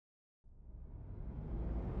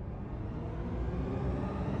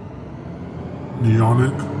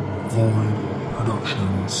Neonic Void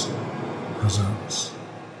Productions presents.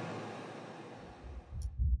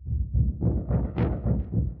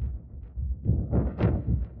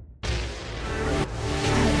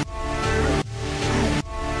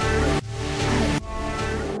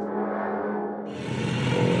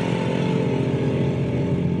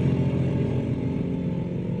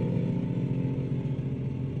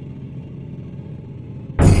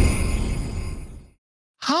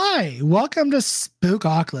 Hi, welcome to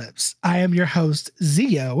Spookocalypse. I am your host,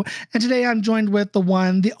 Zio, and today I'm joined with the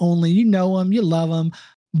one, the only, you know him, you love him,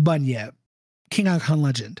 Bunyip, King Icon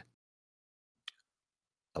Legend.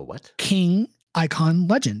 A what? King Icon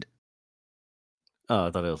Legend. Oh,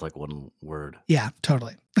 I thought it was like one word. Yeah,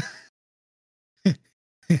 totally.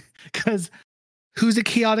 Because who's a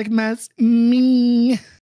chaotic mess? Me.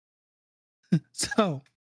 So,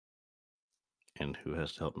 And who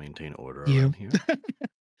has to help maintain order you. around here?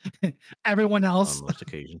 Everyone else. On most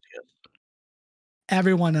occasions, yes.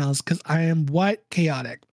 Everyone else, because I am what?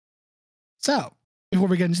 Chaotic. So, before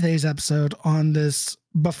we get into today's episode on this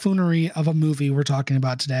buffoonery of a movie we're talking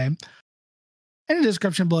about today, in the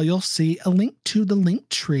description below, you'll see a link to the link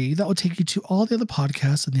tree that will take you to all the other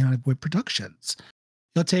podcasts of Neonic Void Productions.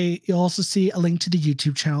 You'll also see a link to the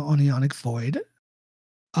YouTube channel on Neonic Void.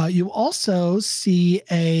 You'll also see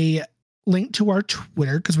a link to our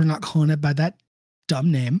Twitter, because we're not calling it by that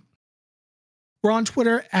dumb name. We're on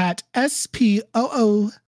Twitter at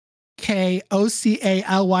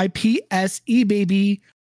SPOOKOCALYPSE, baby.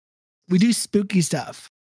 We do spooky stuff.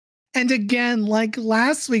 And again, like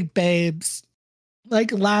last week, babes, we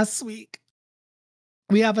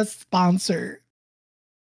have a sponsor.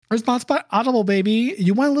 We're sponsored by Audible, baby.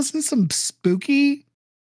 You want to listen to some spooky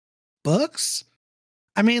books?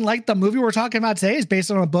 I mean, like the movie we're talking about today is based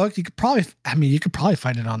on a book. You could probably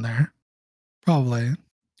find it on there. Probably.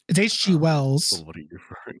 It's H.G. Wells. What are you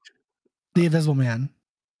referring to? The Invisible Man.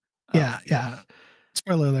 Yeah. Yes.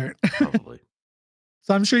 Spoiler alert. Probably.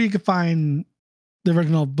 So I'm sure you could find the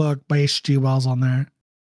original book by H.G. Wells on there.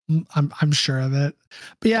 I'm sure of it.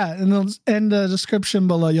 But yeah, in the description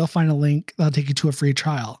below, you'll find a link that'll take you to a free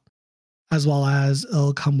trial, as well as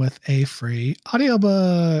it'll come with a free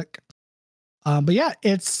audiobook. But yeah,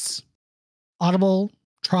 it's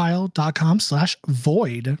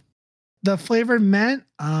audibletrial.com/void. The flavored mint,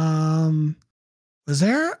 was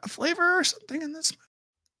there a flavor or something in this?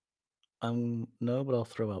 No, but I'll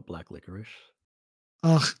throw out black licorice.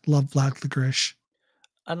 Ugh, love black licorice.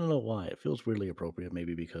 I don't know why. It feels weirdly appropriate,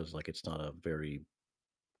 maybe because like it's not a very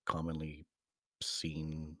commonly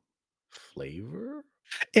seen flavor.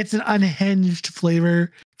 It's an unhinged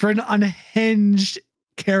flavor for an unhinged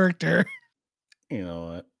character. You know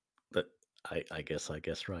what? That I guess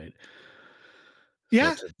right.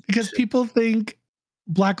 Yeah, because people think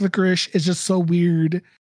black licorice is just so weird,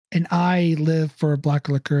 and I live for black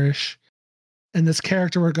licorice. And this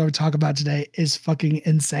character we're going to talk about today is fucking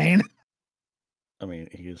insane. I mean,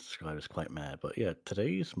 he is described as quite mad, but yeah,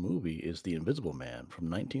 today's movie is The Invisible Man from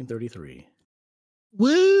 1933.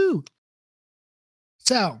 Woo!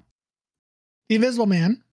 So, The Invisible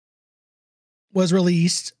Man was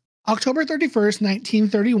released October 31st,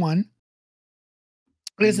 1931.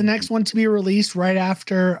 It is the next one to be released right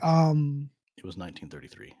after... It was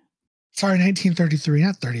 1933. Sorry, 1933,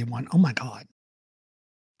 not 31. Oh my God.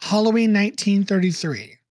 Halloween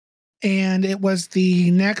 1933. And it was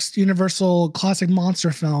the next Universal classic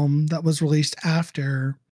monster film that was released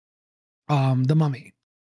after The Mummy.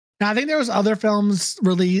 Now, I think there was other films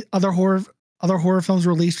released, other horror films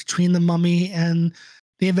released between The Mummy and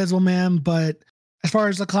The Invisible Man, but as far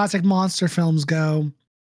as the classic monster films go,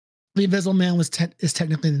 The Invisible Man is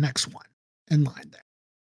technically the next one in line there.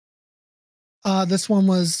 This one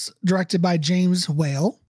was directed by James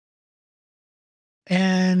Whale,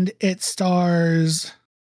 and it stars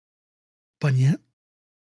Bunyip.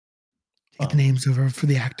 Take the names over for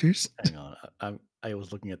the actors. Hang on, I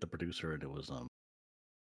was looking at the producer, and it was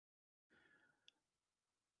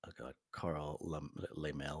Carl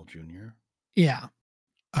Laemmle Jr. Yeah.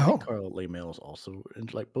 I think Carl Laemmle is also in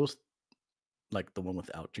like both, like the one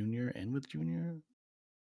without Junior and with Junior.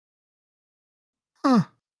 Huh.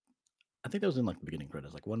 I think that was in like the beginning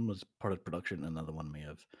credits. Like one was part of production, and another one may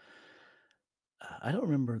have. I don't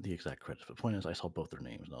remember the exact credits, but the point is, I saw both their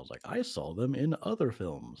names, and I was like, I saw them in other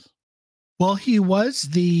films. Well, he was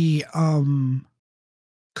the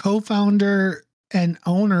co-founder and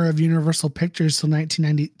owner of Universal Pictures till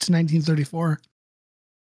 1990 to 1934.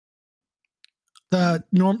 The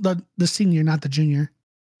senior, not the junior.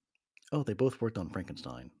 Oh, they both worked on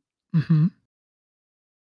Frankenstein. Mm-hmm.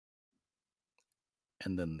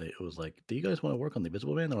 And then it was like, "Do you guys want to work on the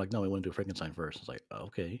Invisible Man?" They're like, "No, we want to do Frankenstein first." It's like,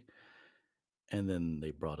 okay. And then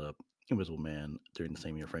they brought up Invisible Man during the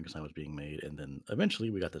same year Frankenstein was being made, and then eventually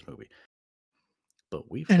we got this movie. But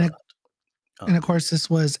we've And got it, and of course, this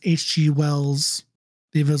was H.G. Wells,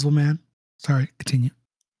 The Invisible Man. Sorry, continue.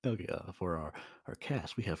 okay, for our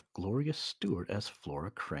cast, we have Gloria Stewart as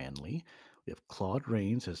Flora Cranley. We have Claude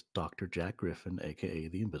Rains as Dr. Jack Griffin, aka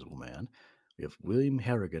the Invisible Man. We have William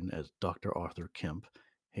Harrigan as Dr. Arthur Kemp,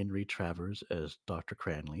 Henry Travers as Dr.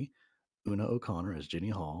 Cranley, Una O'Connor as Jenny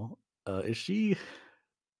Hall. Is she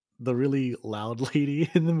the really loud lady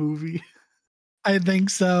in the movie? I think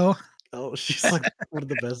so. Oh, she's like one of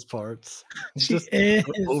the best parts. She Just is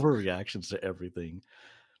her overreactions to everything.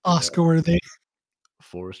 Oscar worthy.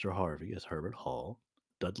 Forrester Harvey as Herbert Hall.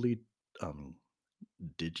 Dudley um,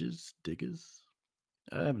 Digges?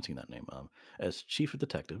 I haven't seen that name. As Chief of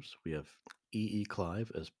Detectives, we have E.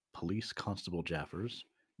 Clive as Police Constable Jaffers,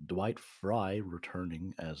 Dwight Fry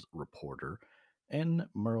returning as reporter, and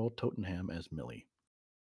Merle Tottenham as Millie.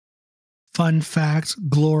 Fun fact: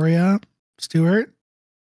 Gloria Stewart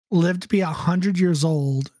lived to be 100 years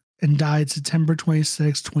old and died September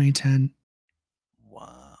 26, 2010.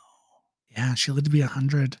 Wow. Yeah, she lived to be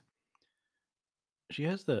 100. She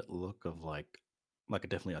has that look of like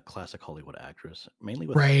definitely a classic Hollywood actress, mainly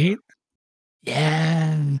with Right? hair.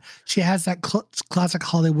 Yeah. She has that classic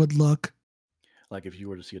Hollywood look. Like if you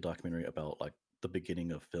were to see a documentary about like the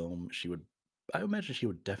beginning of film, I imagine she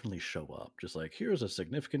would definitely show up. Just like, here's a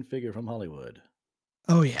significant figure from Hollywood,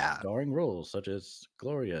 Oh, yeah. starring roles such as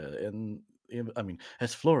Gloria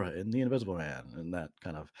as Flora in The Invisible Man and that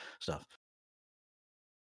kind of stuff.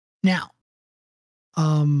 Now,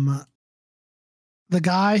 the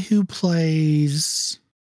guy who plays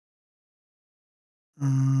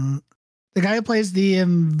the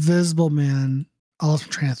Invisible Man. I lost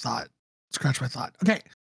my train of thought. Scratch my thought. Okay.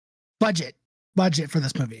 Budget for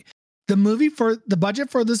this movie. The budget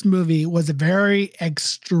for this movie was very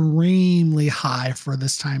extremely high for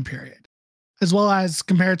this time period, as well as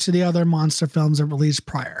compared to the other monster films that released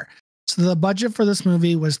prior. So the budget for this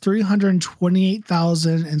movie was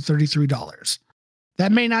 $328,033.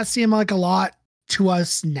 That may not seem like a lot to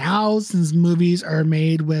us now, since movies are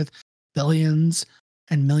made with billions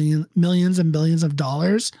and millions and billions of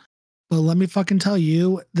dollars. But let me fucking tell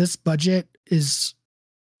you, this budget is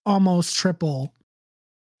almost triple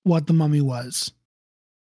what The Mummy was,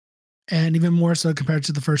 and even more so compared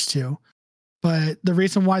to the first two. But the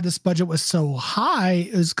reason why this budget was so high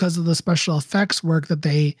is because of the special effects work that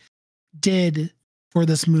they did for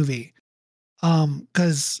this movie.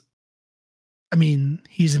 Because I mean,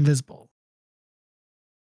 he's invisible,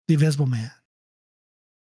 the Invisible Man,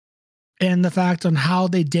 and the fact on how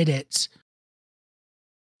they did it.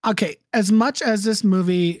 Okay, as much as this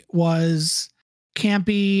movie was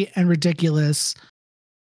campy and ridiculous,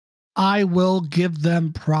 I will give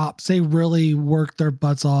them props. They really worked their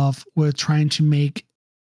butts off with trying to make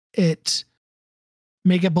it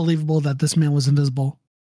believable that this man was invisible,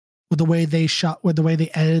 with the way they shot, with the way they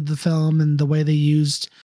edited the film, and the way they used.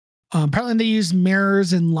 Apparently, they used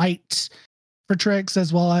mirrors and light for tricks,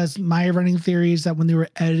 as well as my running theories that when they were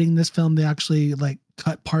editing this film, they actually like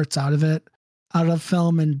cut parts out of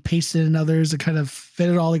film and pasted in others to kind of fit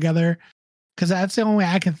it all together. Because that's the only way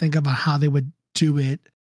I can think about how they would do it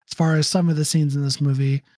as far as some of the scenes in this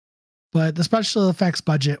movie. But the special effects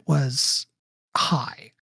budget was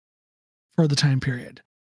high for the time period.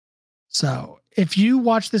 So if you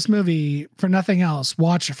watch this movie for nothing else,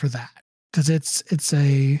 watch it for that, because it's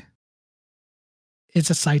a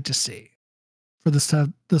sight to see for the stuff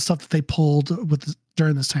that they pulled with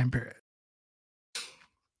during this time period.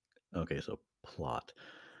 Okay, so plot.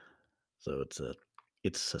 So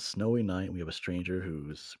it's a snowy night. We have a stranger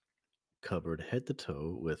who's covered head to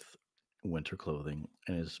toe with winter clothing,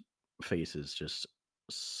 and his face is just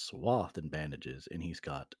swathed in bandages, and he's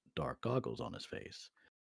got dark goggles on his face.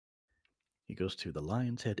 He goes to the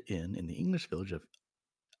Lion's Head Inn in the English village of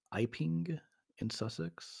Iping in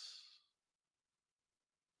Sussex.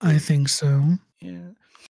 I think so. Yeah.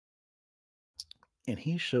 And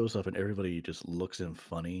he shows up, and everybody just looks at him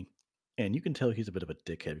funny. And you can tell he's a bit of a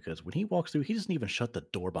dickhead because when he walks through, he doesn't even shut the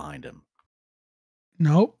door behind him.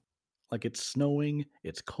 Nope. Like it's snowing,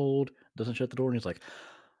 it's cold, doesn't shut the door, and he's like,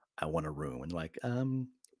 I want a room. And like,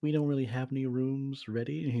 we don't really have any rooms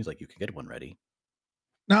ready. And he's like, you can get one ready.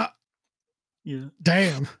 No. Yeah.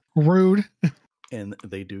 Damn. Rude. And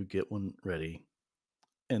they do get one ready.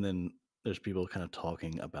 And then there's people kind of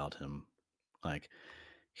talking about him. Like,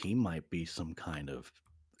 he might be some kind of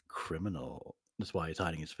criminal. That's why he's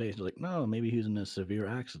hiding his face. They're like, no, maybe he's in a severe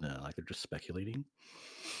accident. Like, they're just speculating.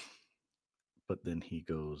 but then he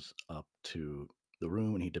goes up to the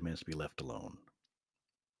room and he demands to be left alone.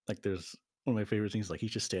 Like there's one of my favorite things, like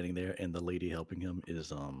he's just standing there and the lady helping him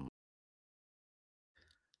is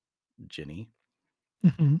Jenny.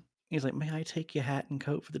 Hmm. He's like, "May I take your hat and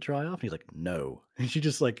coat for the dry off?" And he's like, "No." And she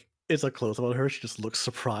just like it's a close up on her. She just looks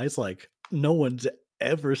surprised, like no one's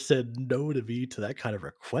ever said no to me to that kind of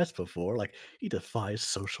request before. Like he defies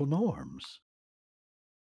social norms.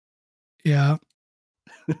 Yeah.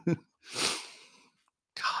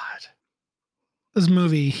 God. This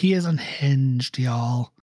movie, he is unhinged,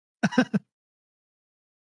 y'all.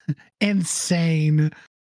 Insane.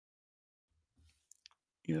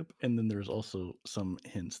 Yep. And then there's also some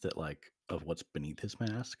hints that like of what's beneath his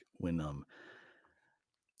mask when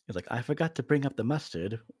he's like, "I forgot to bring up the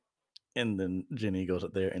mustard." And then Jenny goes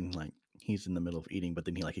up there and like he's in the middle of eating, but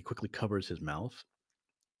then he quickly covers his mouth.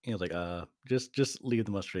 And he was like, just leave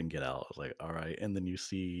the mustard and get out. I was like, all right. And then you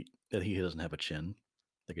see that he doesn't have a chin.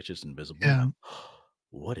 Like it's just invisible. You're Yeah. like,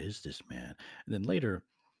 what is this man? And then later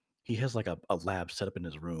he has like a lab set up in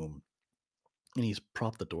his room and he's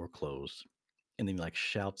propped the door closed. And then he like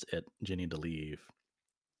shouts at Jenny to leave.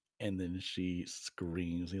 And then she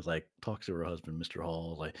screams. He's like, talks to her husband, Mr.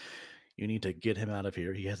 Hall, like, you need to get him out of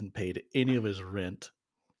here. He hasn't paid any of his rent.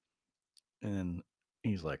 And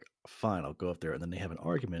he's like, fine, I'll go up there. And then they have an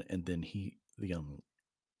argument. And then the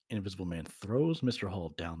Invisible Man throws Mr.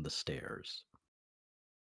 Hall down the stairs.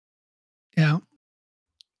 Yeah.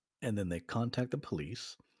 And then they contact the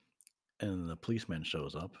police. And the policeman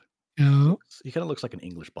shows up. Yeah. He kind of looks like an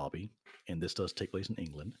English Bobby. And this does take place in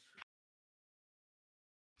England.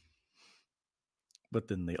 But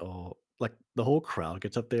then they all, like, the whole crowd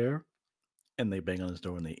gets up there. And they bang on his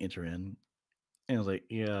door and they enter in. And I was like,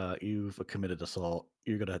 yeah, you've committed assault.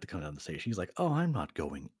 You're going to have to come down the station. He's like, oh, I'm not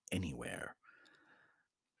going anywhere.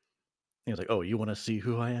 He was like, oh, you want to see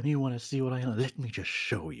who I am? You want to see what I am? Let me just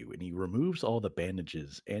show you. And he removes all the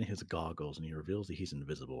bandages and his goggles and he reveals that he's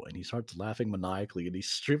invisible. And he starts laughing maniacally and he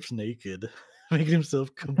strips naked, making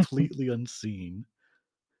himself completely unseen.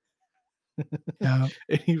 Yeah.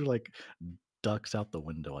 And he like ducks out the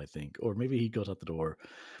window, I think. Or maybe he goes out the door.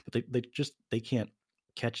 But they can't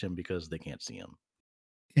catch him because they can't see him.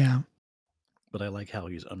 Yeah. But I like how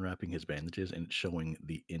he's unwrapping his bandages and it's showing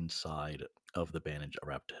the inside of the bandage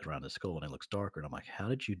wrapped around his skull and it looks darker. And I'm like, how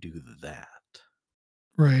did you do that?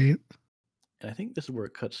 Right. And I think this is where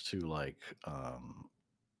it cuts to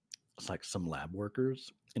it's like some lab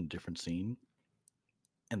workers in a different scene.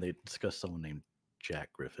 And they discuss someone named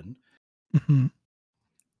Jack Griffin. Hmm.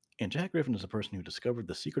 And Jack Griffin is a person who discovered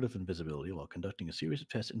the secret of invisibility while conducting a series of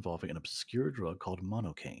tests involving an obscure drug called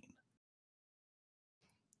monocaine.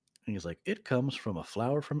 And he's like, it comes from a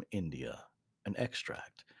flower from India, an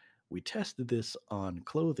extract. We tested this on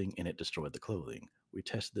clothing and it destroyed the clothing. We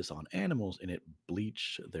tested this on animals and it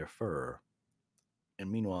bleached their fur.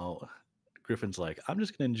 And meanwhile, Griffin's like, I'm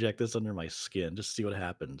just going to inject this under my skin, just see what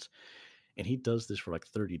happens. And he does this for like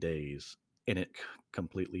 30 days and it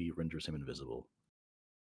completely renders him invisible.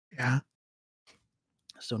 Yeah.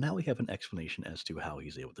 So now we have an explanation as to how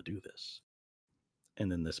he's able to do this.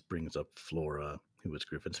 And then this brings up Flora, who is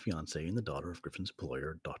Griffin's fiancée and the daughter of Griffin's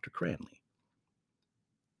employer, Dr. Cranley.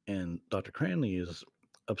 And Dr. Cranley is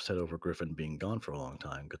upset over Griffin being gone for a long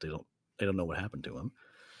time because they don't know what happened to him.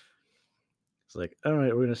 It's like, all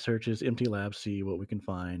right, we're gonna search his empty lab, see what we can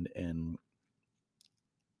find, and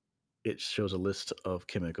it shows a list of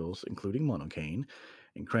chemicals, including monocaine.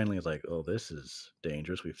 And Cranley is like, oh, this is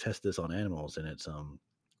dangerous. We've tested this on animals, and it's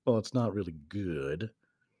well, it's not really good.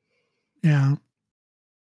 Yeah.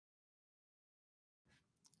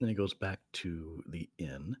 Then he goes back to the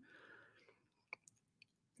inn.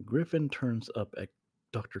 Griffin turns up at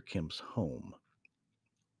Dr. Kemp's home,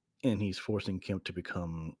 and he's forcing Kemp to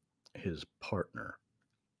become his partner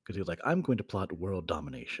because he's like, I'm going to plot world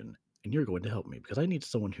domination, and you're going to help me because I need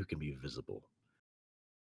someone who can be visible.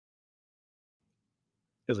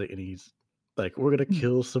 And he's like, we're gonna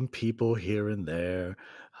kill some people here and there,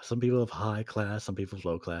 some people of high class, some people of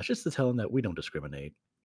low class, just to tell him that we don't discriminate.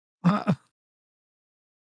 Uh,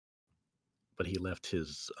 But he left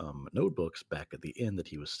his notebooks back at the inn that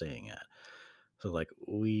he was staying at. So like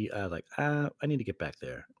I need to get back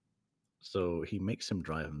there. So he makes him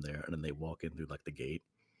drive him there, and then they walk in through like the gate.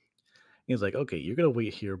 He's like, okay, you're gonna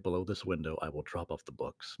wait here below this window. I will drop off the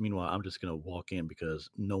books. Meanwhile, I'm just gonna walk in because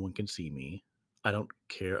no one can see me. I don't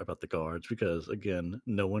care about the guards because again,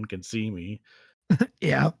 no one can see me.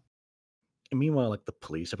 yeah. And meanwhile, like the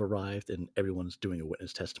police have arrived and everyone's doing a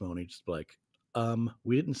witness testimony, just like,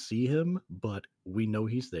 we didn't see him, but we know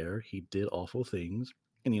he's there. He did awful things.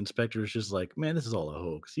 And the inspector is just like, man, this is all a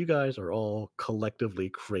hoax. You guys are all collectively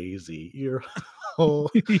crazy. You're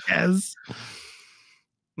all. Yes.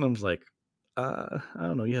 And I was like, I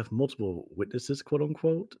don't know. You have multiple witnesses, quote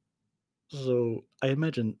unquote. So I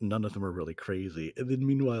imagine none of them are really crazy. And then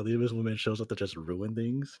meanwhile, the Invisible Man shows up to just ruin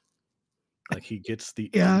things. Like he gets the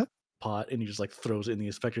Yeah. pot and he just like throws it in the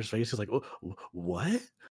inspector's face. He's like, oh, what?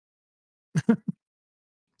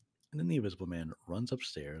 And then the Invisible Man runs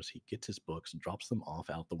upstairs. He gets his books, drops them off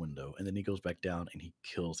out the window, and then he goes back down and he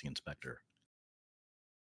kills the inspector.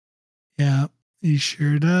 Yeah. He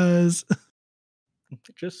sure does.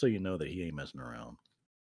 Just so you know that he ain't messing around.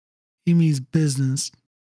 He means business.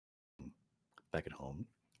 Back at home,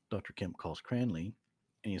 Dr. Kemp calls Cranley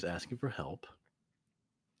and he's asking for help.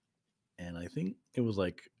 And I think it was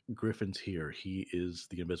like, Griffin's here. He is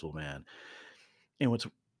the Invisible Man. And what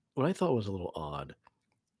I thought was a little odd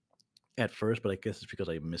at first, but I guess it's because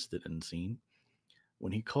I missed it in the scene.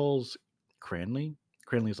 When he calls Cranley,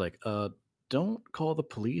 Cranley's like, don't call the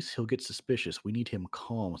police. He'll get suspicious. We need him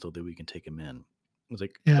calm so that we can take him in. I was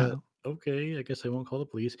like, Yeah. okay, I guess I won't call the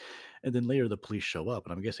police. And then later the police show up,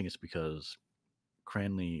 and I'm guessing it's because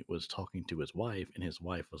Cranley was talking to his wife, and his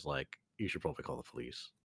wife was like, you should probably call the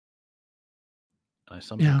police. And I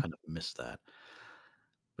somehow Yeah. kind of missed that.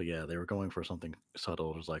 But yeah, they were going for something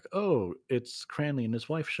subtle. It was like, oh, it's Cranley and his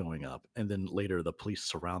wife showing up. And then later the police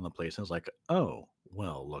surround the place and it's like, oh,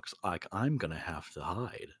 well, looks like I'm going to have to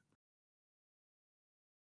hide.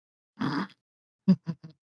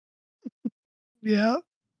 Yeah.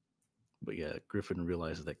 But yeah, Griffin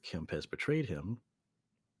realizes that Kemp has betrayed him.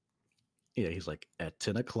 Yeah, he's like, at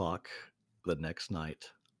 10 o'clock the next night,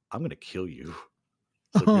 I'm going to kill you.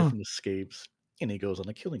 So Griffin escapes and he goes on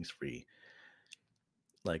a killing spree.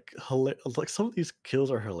 Like some of these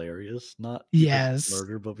kills are hilarious, not because Yes. of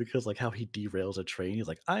murder, but because like how he derails a train. He's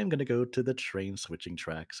like, I'm gonna go to the train switching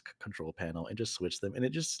tracks control panel and just switch them, and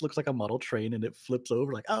it just looks like a model train, and it flips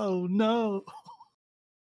over. Like, oh no!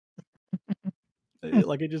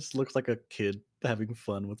 Like it just looks like a kid having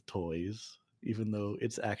fun with toys, even though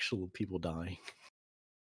it's actual people dying.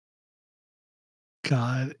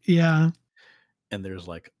 God. Yeah. And there's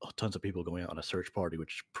like tons of people going out on a search party,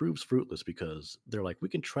 which proves fruitless because they're like, we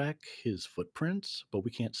can track his footprints, but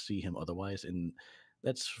we can't see him otherwise. And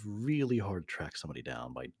that's really hard to track somebody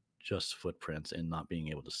down by just footprints and not being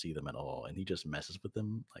able to see them at all. And he just messes with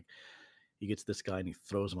them. Like he gets this guy and he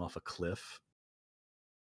throws him off a cliff.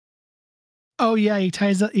 Oh yeah, he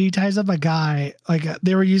ties up a guy. Like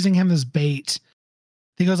they were using him as bait. I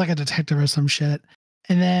think it was like a detective or some shit.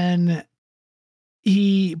 And then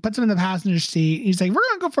he puts him in the passenger seat. He's like, we're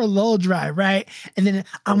going to go for a little drive, right? And then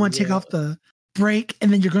I'm going to take off the brake,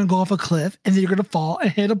 and then you're going to go off a cliff, and then you're going to fall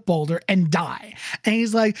and hit a boulder and die. And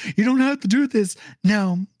he's like, you don't have to do this.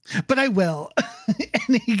 No, but I will.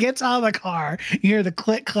 And he gets out of the car. You hear the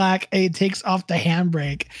click clack, and he takes off the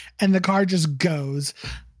handbrake, and the car just goes.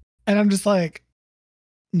 And I'm just like,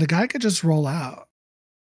 the guy could just roll out.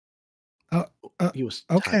 He was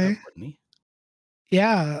okay. tied up, wasn't he?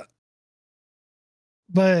 Yeah.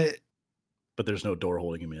 But there's no door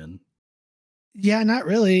holding him in. Yeah, not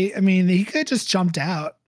really. I mean, he could have just jumped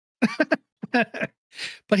out. But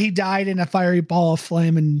he died in a fiery ball of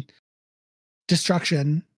flame and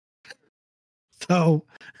destruction. So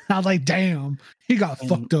I was like, damn, he got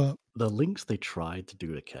fucked up. The links they tried to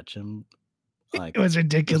do to catch him, like, it was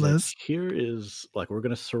ridiculous. Like, here is like, we're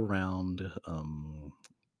gonna surround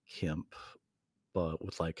Kemp, but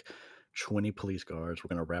with like 20 police guards. We're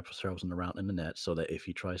gonna wrap ourselves in the net so that if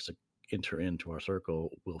he tries to enter into our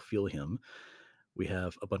circle, we'll feel him. We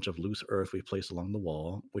have a bunch of loose earth we placed along the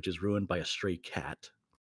wall, which is ruined by a stray cat.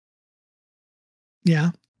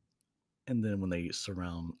 Yeah. And then when they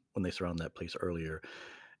surround that place earlier,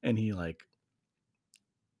 and he like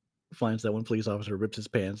finds that one police officer, rips his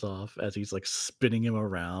pants off as he's like spinning him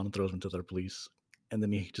around and throws him to the police. And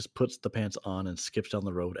then he just puts the pants on and skips down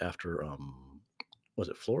the road after was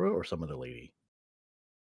it Flora or some other lady?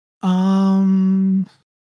 I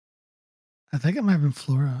think it might have been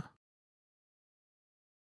Flora.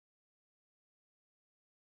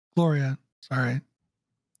 Gloria, sorry.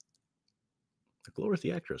 Gloria's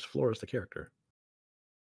the actress. Flora's the character.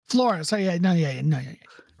 Flora, sorry, yeah.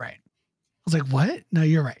 Right. I was like, what? No,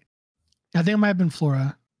 you're right. I think it might have been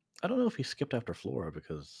Flora. I don't know if he skipped after Flora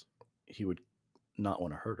because he would not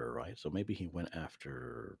want to hurt her, right? So maybe he went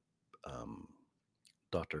after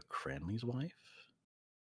Dr. Cranley's wife.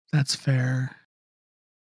 That's fair.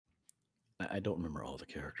 I don't remember all the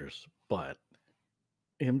characters, but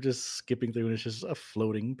him just skipping through and it's just a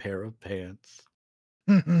floating pair of pants.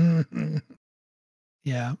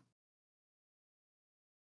 Yeah.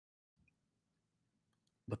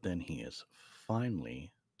 But then he is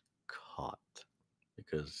finally caught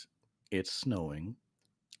because it's snowing.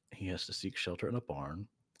 He has to seek shelter in a barn,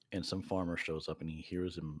 and some farmer shows up and he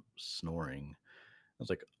hears him snoring. I was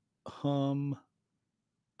like, um,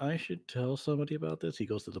 I should tell somebody about this. He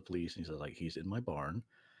goes to the police and he says, like, he's in my barn.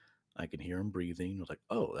 I can hear him breathing. I was like,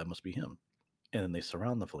 oh, that must be him. And then they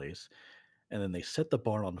surround the place, and then they set the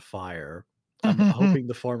barn on fire. I'm hoping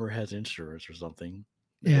the farmer has insurance or something.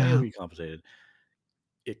 Like, yeah, he'll Yeah. be compensated.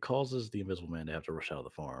 It causes the Invisible Man to have to rush out of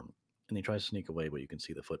the farm, and he tries to sneak away, but you can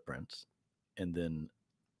see the footprints. And then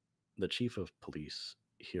the chief of police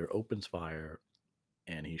here opens fire,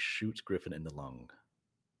 and he shoots Griffin in the lung,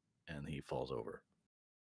 and he falls over.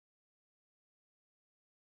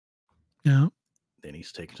 Yeah. Then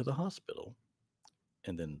he's taken to the hospital,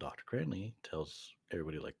 and then Dr. Cranley tells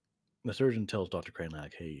everybody, like, the surgeon tells Dr. Cranley,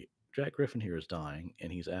 like, hey, Jack Griffin here is dying,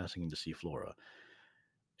 and he's asking him to see Flora.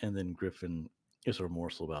 And then Griffin is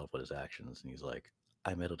remorseful about what his actions, and he's like,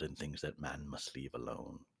 I meddled in things that man must leave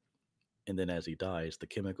alone. And then as he dies, the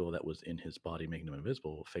chemical that was in his body making him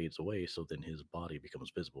invisible fades away, so then his body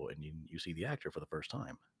becomes visible, and you see the actor for the first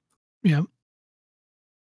time. Yeah.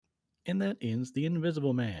 And that ends The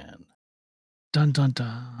Invisible Man. Dun dun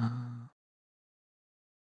dun.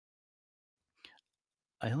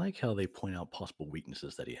 I like how they point out possible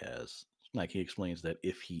weaknesses that he has. Like, he explains that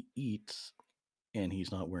if he eats and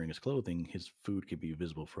he's not wearing his clothing, his food could be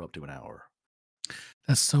visible for up to an hour.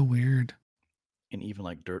 That's so weird. And even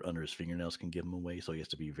like dirt under his fingernails can give him away, so he has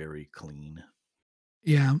to be very clean.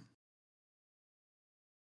 Yeah.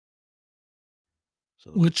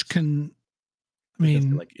 So Which can, I because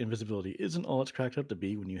mean, like invisibility isn't all it's cracked up to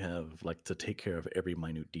be when you have like to take care of every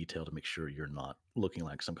minute detail to make sure you're not looking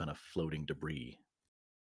like some kind of floating debris.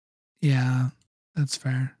 yeah, that's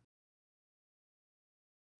fair.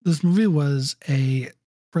 This movie was a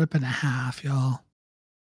trip and a half, y'all.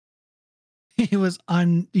 He was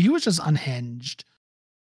just unhinged.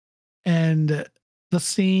 And the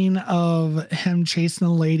scene of him chasing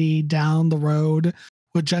a lady down the road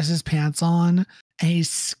with just his pants on and he's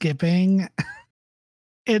skipping.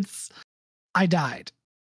 I died.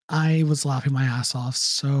 I was laughing my ass off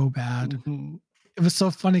so bad. Mm-hmm. It was so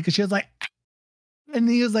funny because she was like, and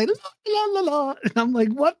he was like, la, la, la, la. And I'm like,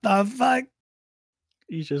 what the fuck?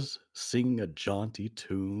 He's just singing a jaunty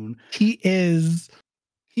tune. He is.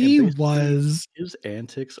 He was. His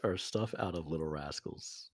antics are stuff out of Little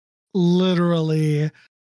Rascals. Literally.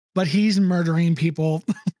 But he's murdering people.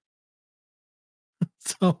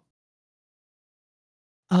 So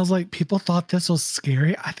I was like, people thought this was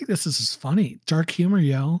scary. I think this is just funny. Dark humor,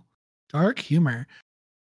 yo. Dark humor.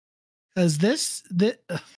 Because this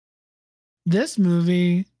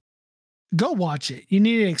movie, go watch it. You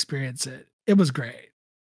need to experience it. It was great.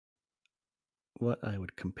 What I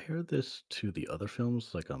would compare this to the other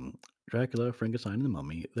films, like Dracula, Frankenstein, and the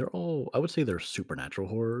Mummy, I would say they're supernatural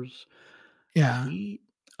horrors. Yeah.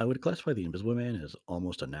 I would classify The Invisible Man as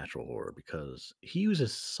almost a natural horror because he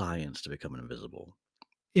uses science to become invisible.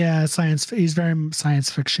 Yeah, he's very science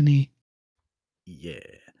fiction-y. Yeah.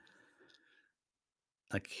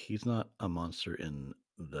 Like, he's not a monster in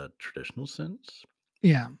the traditional sense.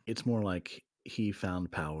 Yeah. It's more like he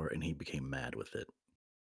found power and he became mad with it.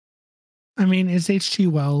 I mean, it's H.G.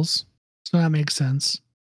 Wells, so that makes sense.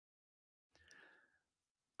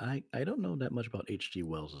 I don't know that much about H.G.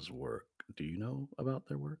 Wells' work. Do you know about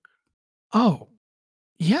their work? Oh,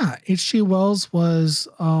 yeah. H.G. Wells was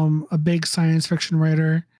a big science fiction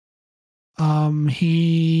writer.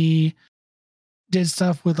 He did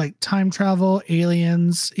stuff with like time travel,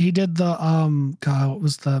 aliens. He did the God, what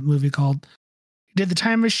was the movie called? He did The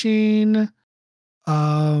Time Machine.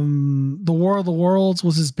 The War of the Worlds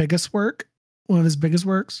was his biggest work. One of his biggest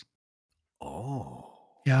works. Oh.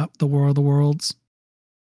 Yeah, The War of the Worlds.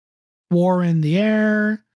 War in the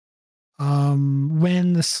Air.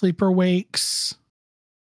 When the Sleeper Wakes.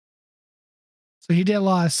 So he did a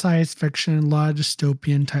lot of science fiction, a lot of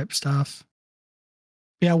dystopian type stuff.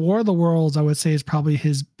 Yeah, War of the Worlds, I would say, is probably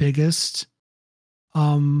his biggest,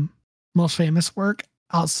 most famous work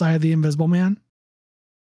outside of The Invisible Man.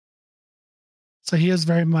 So he is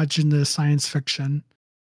very much into science fiction.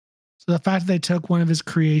 So the fact that they took one of his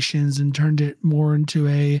creations and turned it more into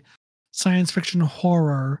a science fiction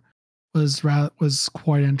horror was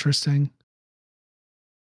quite interesting.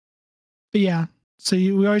 But yeah, so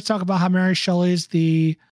we always talk about how Mary Shelley's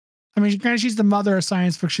granted she's the mother of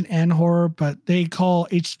science fiction and horror, but they call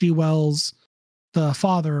H.G. Wells the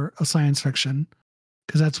father of science fiction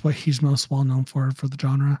because that's what he's most well known for the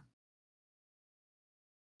genre.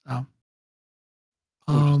 So,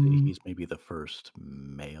 Would you say he's maybe the first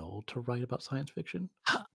male to write about science fiction?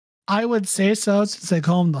 I would say so, since they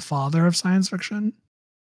call him the father of science fiction.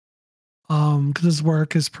 Because his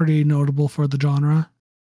work is pretty notable for the genre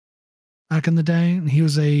back in the day. And he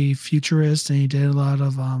was a futurist, and he did a lot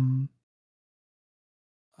of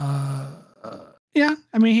yeah.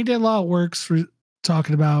 I mean, he did a lot of works for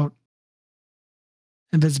talking about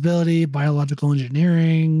invisibility, biological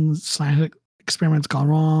engineering, scientific experiments gone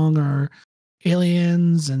wrong, or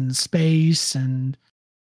aliens and space and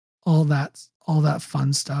all that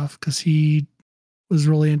fun stuff. Because he was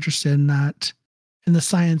really interested in that, in the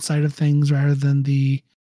science side of things rather than the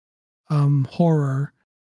horror.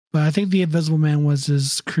 But I think the Invisible Man was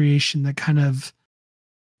his creation that kind of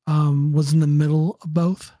was in the middle of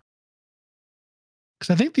both.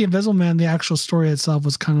 Because I think the Invisible Man, the actual story itself,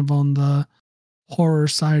 was kind of on the horror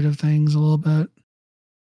side of things a little bit,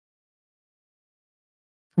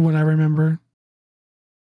 from what I remember.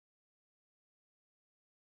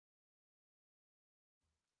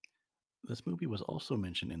 This movie was also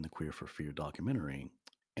mentioned in the Queer for Fear documentary,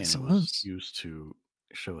 and Yes, it it was was. used to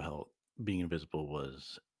show how being invisible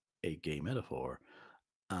was a gay metaphor.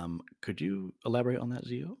 Could you elaborate on that,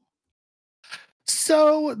 Zio?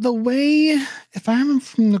 So the way, if I'm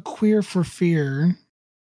from the Queer for Fear,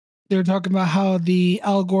 they're talking about how the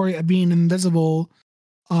allegory of being invisible,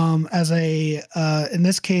 as a in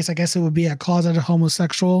this case, I guess it would be a closeted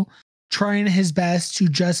homosexual trying his best to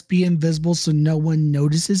just be invisible so no one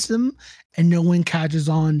notices him and no one catches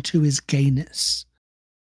on to his gayness.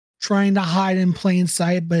 Trying to hide in plain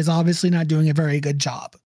sight, but is obviously not doing a very good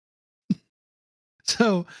job.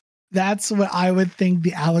 So that's what I would think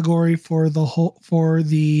the allegory for the whole for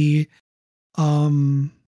the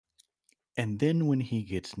um And then when he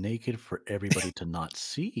gets naked for everybody to not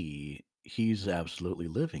see, he's absolutely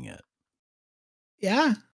living it.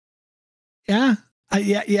 yeah. Yeah.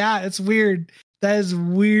 Yeah, it's weird. That is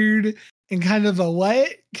weird and kind of a what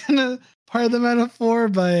kind of part of the metaphor,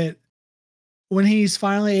 but when he's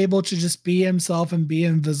finally able to just be himself and be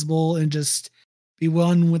invisible and just be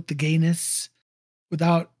one with the gayness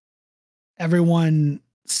without everyone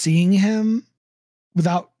seeing him,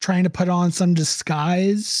 without trying to put on some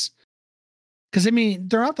disguise. Because I mean,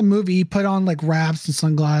 throughout the movie, he put on like wraps and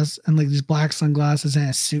sunglasses and like these black sunglasses and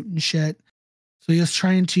a suit and shit. So he was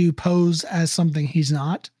trying to pose as something he's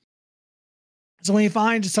not. So when he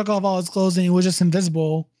finally just took off all his clothes and he was just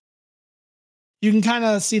invisible, you can kind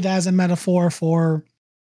of see that as a metaphor for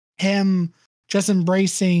him just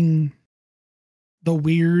embracing the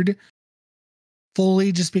weird,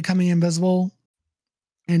 fully just becoming invisible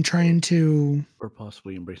and trying to. Or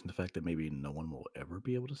possibly embracing the fact that maybe no one will ever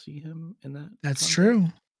be able to see him in that That's context. true.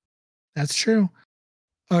 That's true.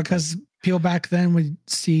 Because people back then would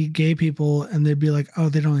see gay people and they'd be like, "Oh,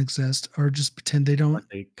 they don't exist," or just pretend they don't. Like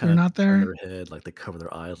they They're kind of not turn there. their head, like they cover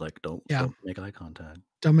their eyes, like don't Yeah. make eye contact.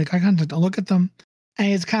 Don't make eye contact. Don't look at them.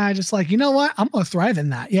 And it's kind of just like, you know what? I'm gonna thrive in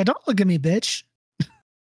that. Yeah, don't look at me, bitch.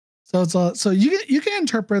 So it's so you can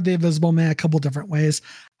interpret the Invisible Man a couple different ways.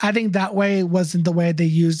 I think that way wasn't the way they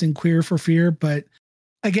used in Queer for Fear, but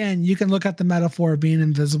again, you can look at the metaphor of being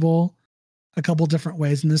invisible a couple different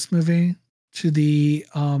ways in this movie to the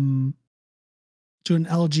to an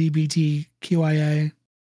LGBTQIA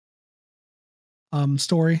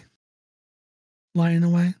story line in a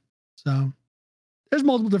way. So there's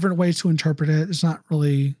multiple different ways to interpret it. It's not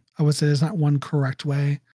really, I would say there's not one correct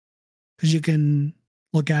way, because you can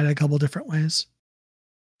look at it a couple different ways.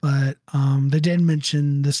 But they did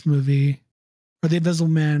mention this movie or the Invisible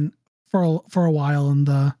Man for a while in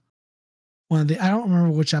the one of the, I don't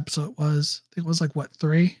remember which episode it was. I think it was like what,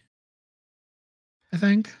 3? I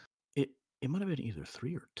think. It might have been either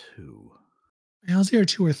 3 or 2. Yeah, it was either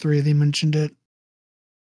 2 or 3. They mentioned it.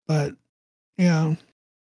 But yeah.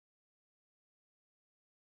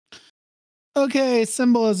 Okay,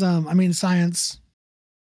 symbolism. I mean, science.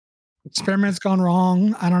 Experiments gone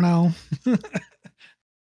wrong. I don't know.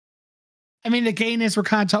 I mean, the gayness, we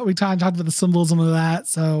kind of talked about the symbolism of that.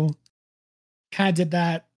 So kind of did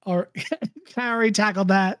that, or kind of already tackled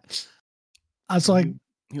that. So like,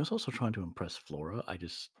 He was also trying to impress Flora. I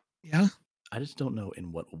just don't know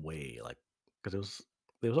in what way. Like, because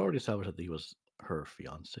it was already established that he was her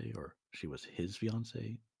fiance or she was his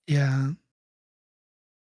fiance. Yeah,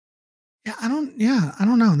 I don't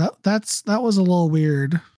know. That was a little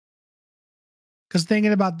weird. Because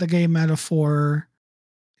thinking about the gay metaphor,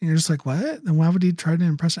 you're just like, what? Then why would he try to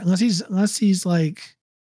impress her? Unless this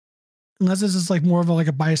is like more of like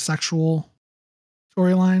a bisexual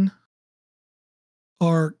storyline,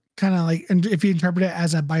 or kind of like, and if you interpret it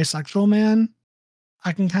as a bisexual man,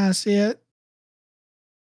 I can kind of see it.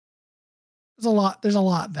 There's a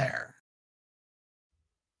lot there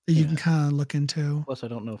that you Yeah. can kind of look into. Plus, I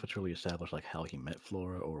don't know if it's really established like how he met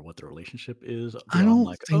Flora or what the relationship is I beyond don't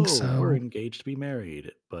like, think oh, we're so. engaged to be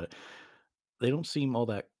married. But they don't seem all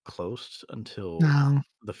that close until No.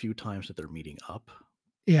 the few times that they're meeting up.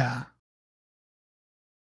 Yeah.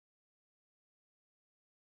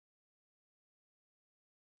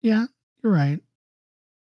 Yeah. You're right.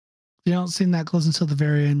 You don't seem that close until the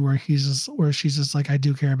very end where she's just like, I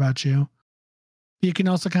do care about you. You can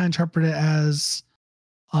also kind of interpret it as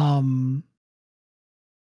um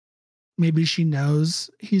maybe she knows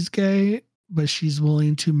he's gay, but she's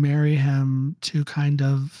willing to marry him to kind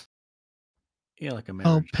of Yeah, like a marriage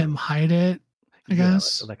help him of hide it, I yeah,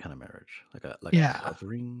 guess. that kind of marriage, like a Yeah.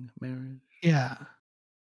 covering marriage. Yeah.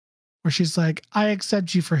 Where she's like, I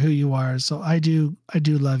accept you for who you are, so I do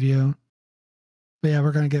love you. But yeah,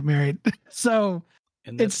 we're gonna get married. So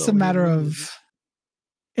And that's it's all a we really matter needed. of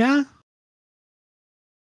yeah.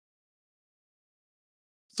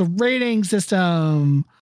 So rating system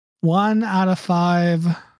 1 out of 5.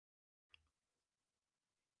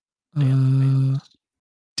 Dancing Uh, pants.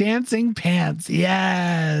 dancing pants.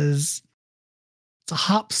 Yes. It's a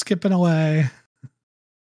hop skipping away.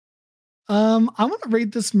 I want to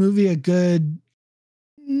rate this movie a good.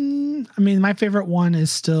 I mean, my favorite one is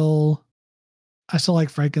still. I still like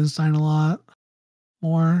Frankenstein a lot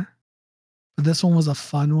more, but this one was a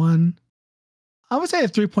fun one. I would say a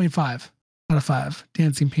 3.5 out of 5.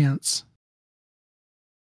 Dancing pants.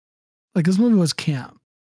 Like this movie was camp.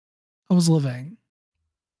 I was living.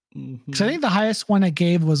 Because I think the highest one I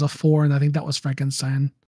gave was a 4, and I think that was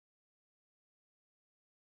Frankenstein.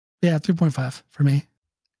 Yeah, 3.5 for me.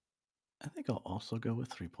 I think I'll also go with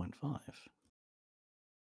 3.5.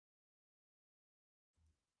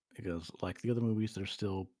 Because like the other movies, there's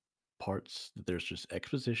still parts that there's just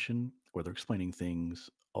exposition where they're explaining things.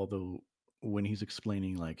 Although when he's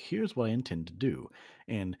explaining like, here's what I intend to do,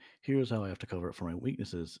 and here's how I have to cover it for my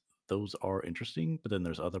weaknesses, those are interesting. But then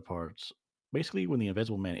there's other parts. Basically, when the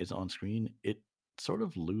Invisible Man is on screen, it sort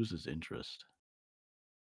of loses interest.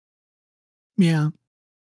 Yeah.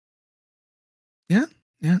 Yeah.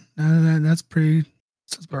 Yeah. No, that's pretty.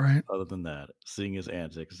 That's about right. Other than that, seeing his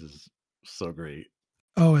antics is so great.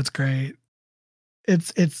 Oh, it's great.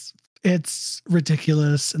 It's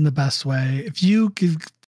ridiculous in the best way. If you can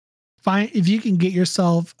get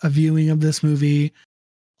yourself a viewing of this movie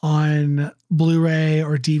on Blu-ray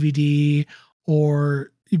or DVD,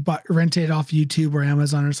 or rent it off YouTube or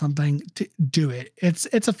Amazon or something, do it.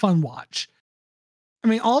 It's a fun watch. I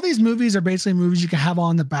mean, all these movies are basically movies you can have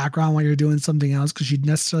on in the background while you're doing something else, because you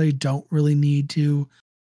necessarily don't really need to,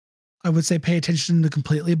 I would say, pay attention to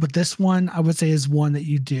completely. But this one, I would say, is one that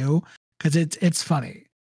you do, because it's funny.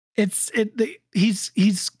 He's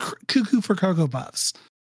cuckoo for Cocoa Puffs.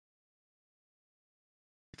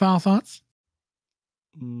 Final thoughts?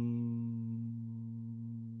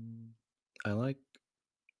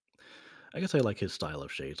 I guess I like his style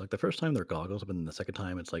of shades. Like the first time they're goggles, but then the second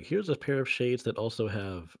time it's like, here's a pair of shades that also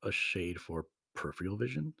have a shade for peripheral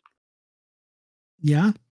vision.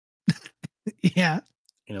 Yeah. Yeah.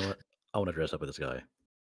 You know what? I want to dress up with this guy.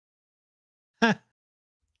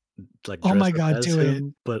 Like Oh dress my up God, as do it.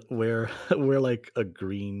 him, but wear like a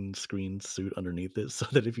green screen suit underneath it, so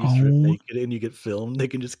that if you strip Oh. naked and you get filmed, they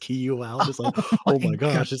can just key you out. It's like, Oh oh my my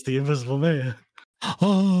God. gosh, it's the Invisible Man.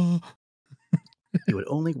 Oh. It would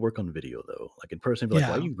only work on video though. Like in person, be like,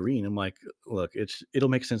 why are Yeah. you green? I'm like, look, it'll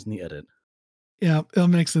make sense in the edit. Yeah, it'll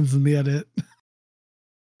make sense in the edit.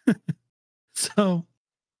 So,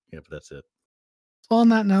 Yeah, but that's it. so on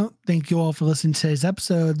that note, thank you all for listening to today's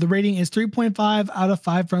episode. The rating is 3.5 out of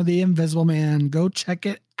 5 for The Invisible Man. Go check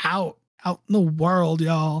it out in the world,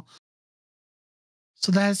 y'all.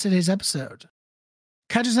 So that's today's episode.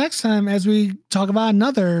 Catch us next time as we talk about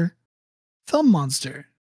another film monster.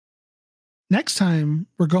 Next time,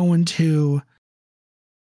 we're going to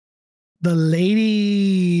the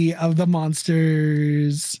Lady of the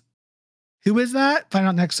Monsters. Who is that? Find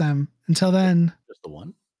out next time. Until then, Just the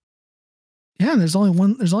one? yeah, there's only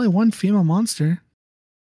one female monster.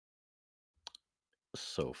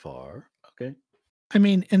 So far. Okay. I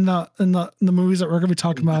mean, in the movies that we're going to be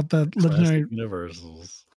talking about, the legendary, Classic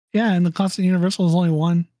Universals. yeah, in the Constant Universal is only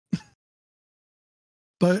one.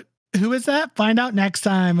 But who is that? Find out next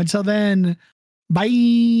time. Until then,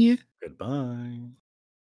 bye. Goodbye.